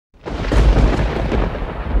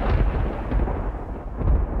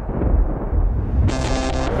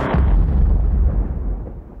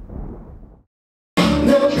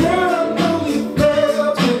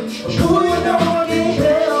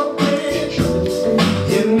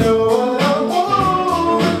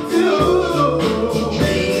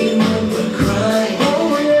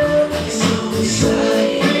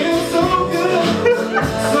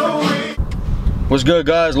What's good,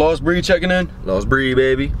 guys? Lost Breed checking in. Lost Breed,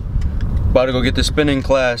 baby. About to go get the spinning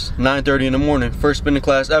class, 9:30 in the morning. First spinning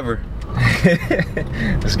class ever.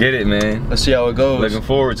 Let's get it, man. Let's see how it goes. Looking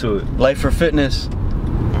forward to it. Life for fitness.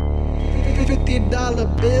 $50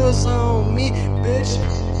 bills on me, bitch.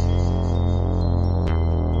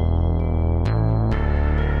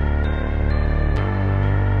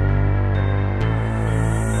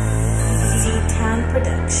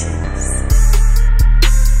 Productions.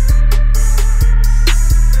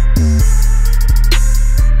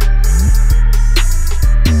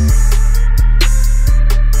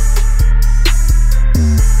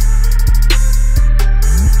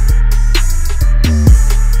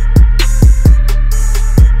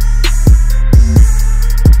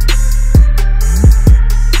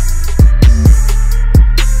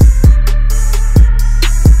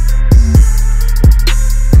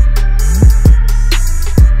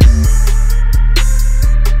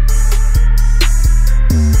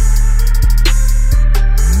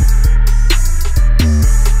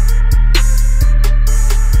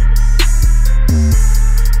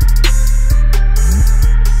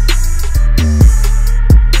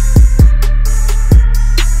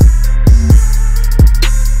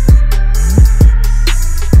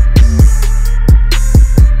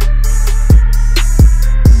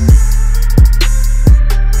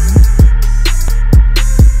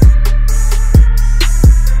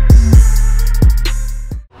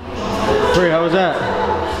 How was that?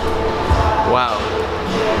 Wow.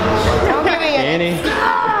 Don't give me Annie?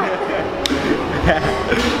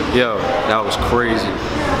 Yo, that was crazy.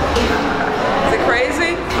 Is it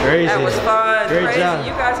crazy? Crazy. That was fun. Great crazy. job.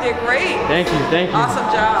 You guys did great. Thank you, thank you.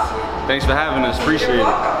 Awesome job. Thanks for having us. Appreciate it.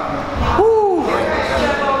 Woo.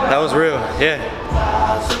 That was real, yeah.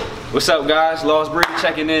 What's up, guys? Lost Breed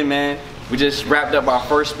checking in, man. We just wrapped up our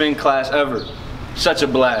first spin class ever. Such a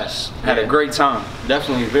blast. Had a great time.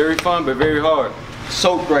 Definitely very fun, but very hard.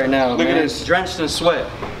 Soaked right now, Look man. at this. Drenched in sweat.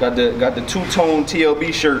 Got the two-tone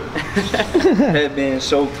TLB shirt. Headband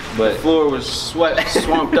soaked, but The floor was sweat,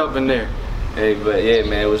 swamped up in there. hey, but yeah,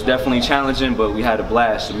 man, it was definitely challenging, but we had a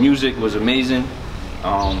blast. The music was amazing.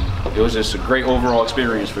 It was just a great overall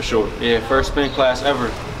experience for sure. Yeah, first spin class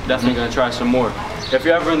ever. Definitely gonna try some more. If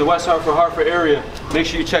you're ever in the West Hartford area, make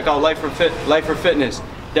sure you check out Life for Fitness.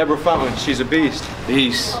 Deborah Fountain, she's a beast.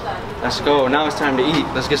 Peace. Let's go. Now it's time to eat.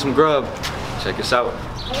 Let's get some grub. Check us out.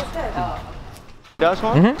 That's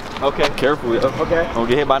one? Okay. Careful. Okay. Don't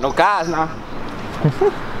get hit by no cars now.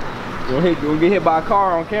 You'll get hit by a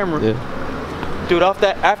car on camera. Yeah. Dude,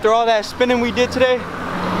 after all that spinning we did today,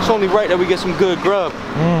 it's only right that we get some good grub.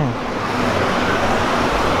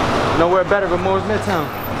 Nowhere better but Moore's Midtown.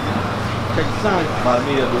 Check the sign.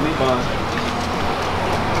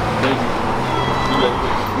 Thank you.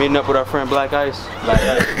 Meeting up with our friend Black Ice.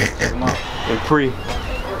 Come on. And Pre.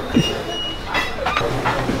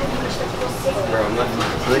 Bro,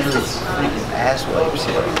 literally freaking ass wipes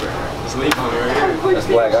here, bro. Sleep on right here. That's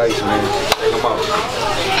Black Ice, man. Check him out.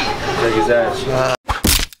 Check his ass.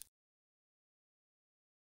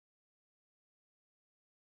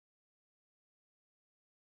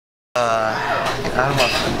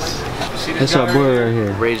 That's our boy right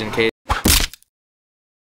here. Raging K.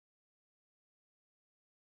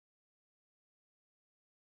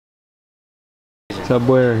 That's our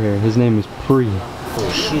boy right here. His name is Pre.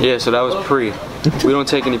 Yeah, so that was Pre. We don't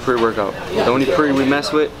take any pre-workout. The only pre we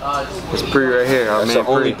mess with is Pre right here. Our That's man the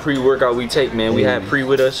only Pre. pre-workout we take, man. We had Pre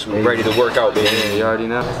with us. We're ready to work out, baby. Yeah, you already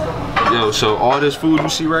know. Yo, so all this food you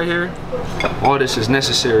see right here, all this is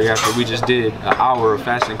necessary after we just did an hour of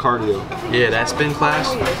fasting cardio. Yeah, that spin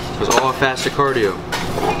class was all fasted cardio.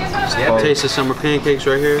 Taste of summer pancakes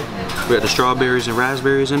right here. We got the strawberries and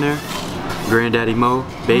raspberries in there. Granddaddy Mo,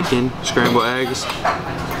 bacon, scrambled eggs,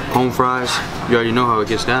 home fries. You already know how it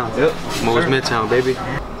gets down. Yep. Mo's Midtown, baby.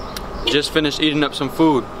 Just finished eating up some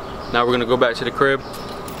food. Now we're gonna go back to the crib,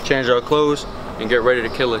 change our clothes, and get ready to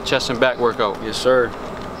kill a chest and back workout. Yes, sir.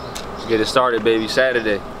 Let's get it started, baby.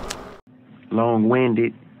 Saturday.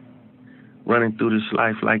 Long-winded, running through this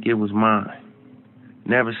life like it was mine.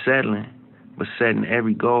 Never settling, but setting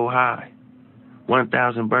every goal high.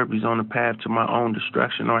 1,000 burpees on the path to my own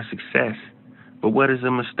destruction or success. But what is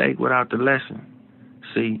a mistake without the lesson?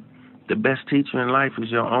 See, the best teacher in life is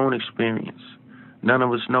your own experience. None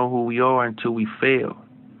of us know who we are until we fail.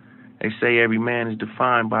 They say every man is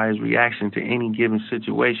defined by his reaction to any given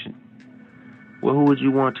situation. Well, who would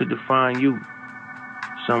you want to define you?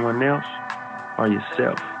 Someone else or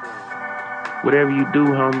yourself? Whatever you do,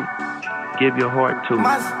 homie, give your heart to it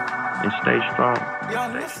and stay strong.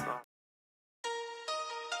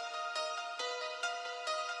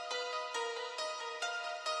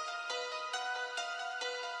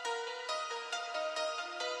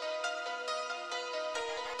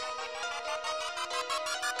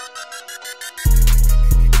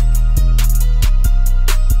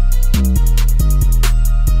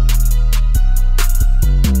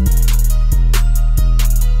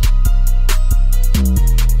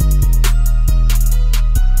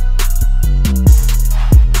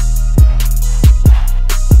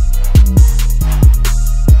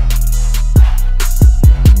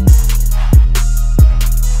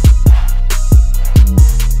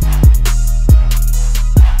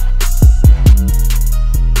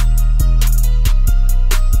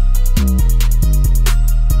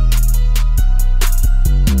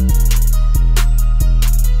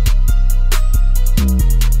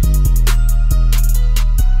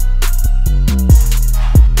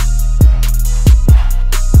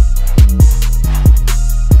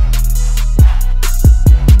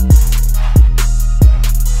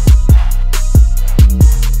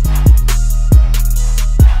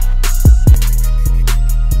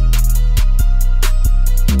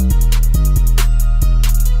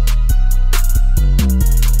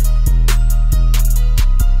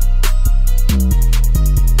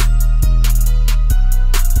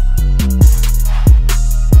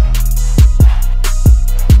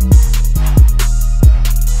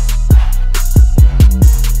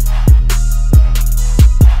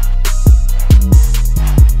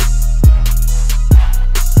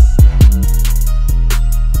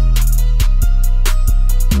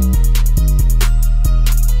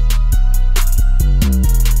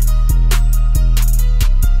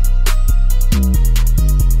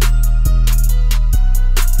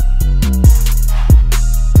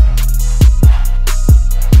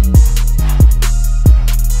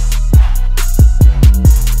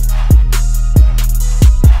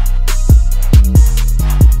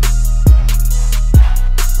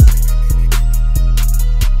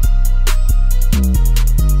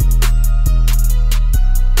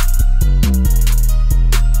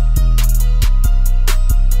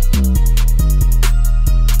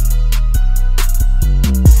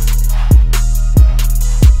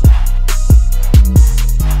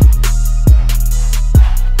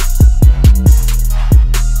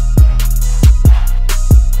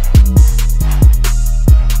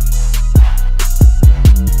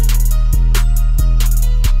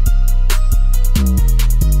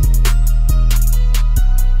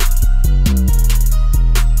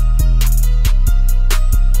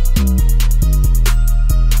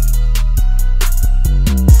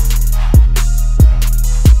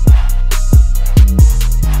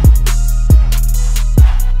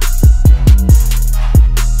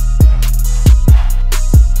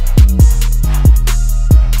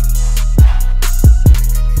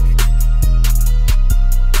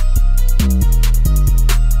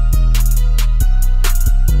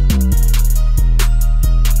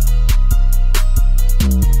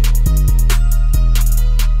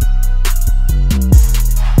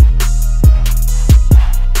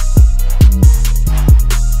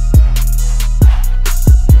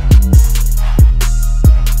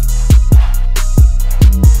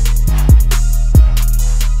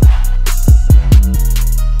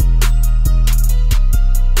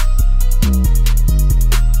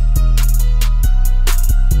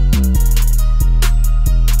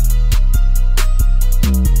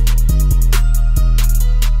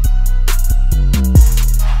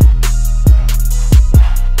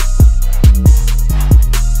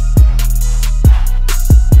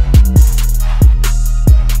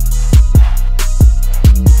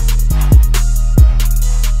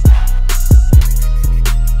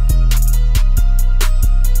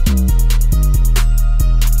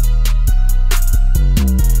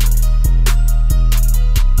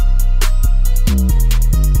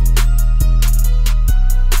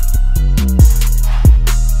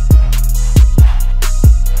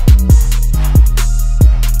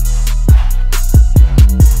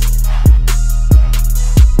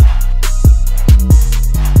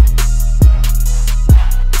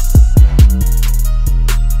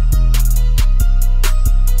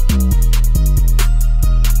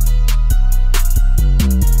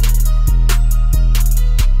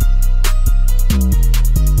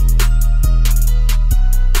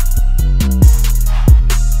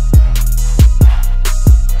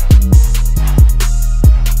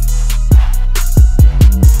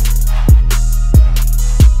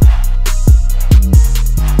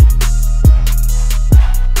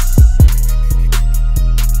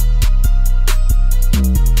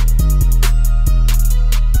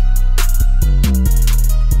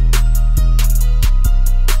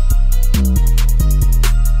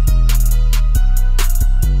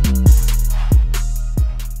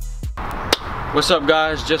 What's up,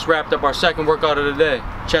 guys? Just wrapped up our second workout of the day.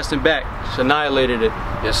 Chest and back. Just annihilated it.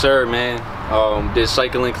 Yes, sir, man. Did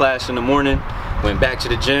cycling class in the morning. Went back to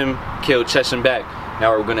the gym. Killed chest and back.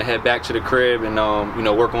 Now we're gonna head back to the crib and you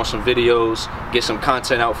know, work on some videos, get some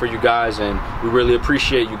content out for you guys, and we really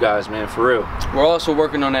appreciate you guys, man, for real. We're also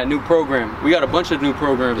working on that new program. We got a bunch of new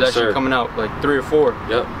programs actually coming out, like 3 or 4.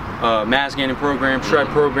 Yep. Mass gaining program, shred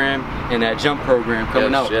program, and that jump program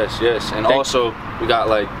coming out. Yes. And also we got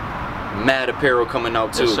like mad apparel coming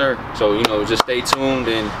out too. Yes, sir. So you know, just stay tuned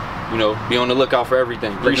and you know, be on the lookout for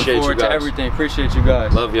everything. Appreciate you guys. Looking forward to everything. Appreciate you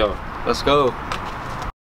guys. Love y'all. Let's go.